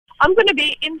I'm going to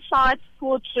be inside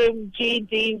courtroom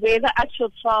GD where the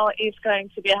actual trial is going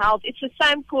to be held. It's the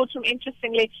same courtroom,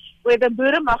 interestingly, where the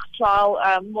Boeremacht trial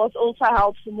was also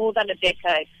held for more than a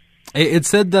decade. It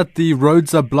said that the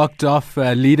roads are blocked off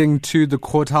leading to the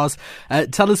courthouse.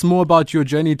 Tell us more about your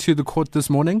journey to the court this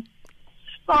morning.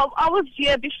 Well, I was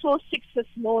here before 6 this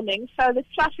morning, so the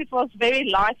traffic was very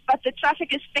light, but the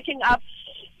traffic is picking up.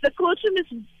 The courtroom is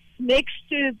next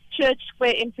to Church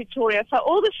Square in Pretoria, so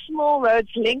all the small roads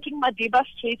linking Madiba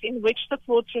Street, in which the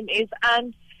courtroom is,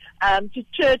 and to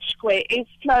Church Square is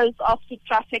closed off to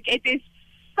traffic. It is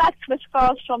packed with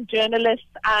cars from journalists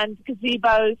and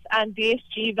gazebos and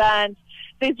DSG vans.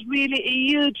 There's really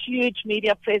a huge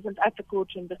media presence at the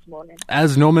courtroom this morning.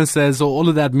 As Norma says, all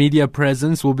of that media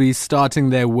presence will be starting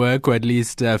their work, or at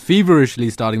least feverishly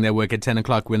starting their work at 10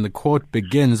 o'clock when the court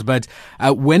begins. But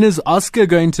when is Oscar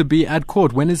going to be at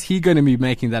court? When is he going to be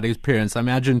making that appearance? I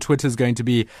imagine Twitter's going to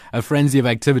be a frenzy of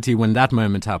activity when that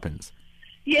moment happens.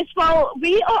 Yes, well,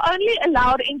 we are only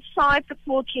allowed inside the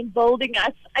courtroom building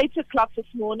at 8 o'clock this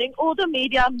morning. All the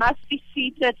media must be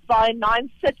seated by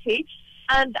 9:30.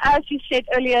 And as you said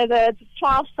earlier, the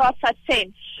trial starts at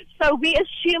 10. So we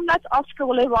assume that Oscar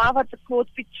will arrive at the court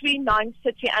between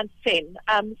 9:30 and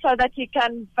 10, so that he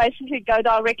can basically go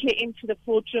directly into the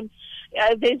courtroom.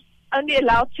 There's only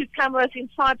allowed 2 cameras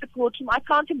inside the courtroom. I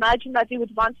can't imagine that he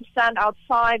would want to stand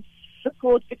outside the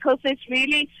court because there's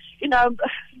really,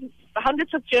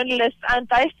 hundreds of journalists, and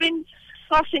they've been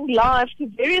crossing live to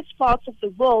various parts of the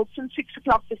world since 6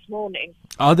 o'clock this morning.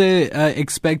 Are there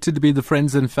expected to be the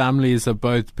friends and families of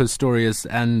both Pistorius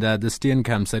and the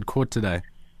Steenkamps at court today?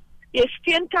 Yes,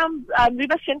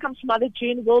 Ruba Steenkamp's mother,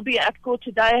 June, will be at court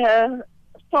today. Her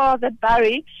father,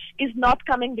 Barry, is not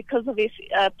coming because of his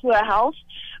poor health.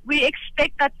 We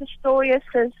expect that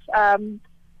Pistorius'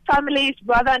 family, his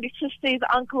brother and his sister, his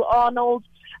uncle Arnold,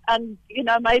 and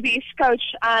maybe his coach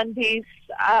and his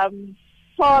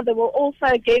father will also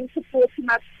again support him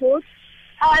at court.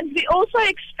 And we also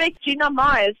expect Gina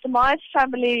Myers, the Myers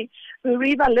family who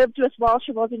Reva lived with while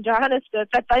she was in Johannesburg,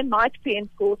 that they might be in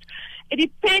court. It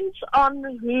depends on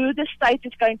who the state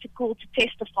is going to call to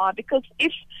testify, because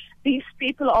if these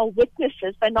people are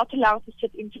witnesses, they're not allowed to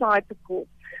sit inside the court.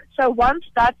 So once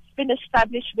that's been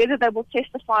established, whether they will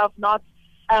testify or not,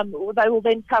 they will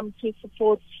then come to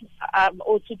support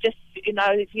or to just,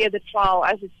 hear the trial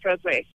as it progresses.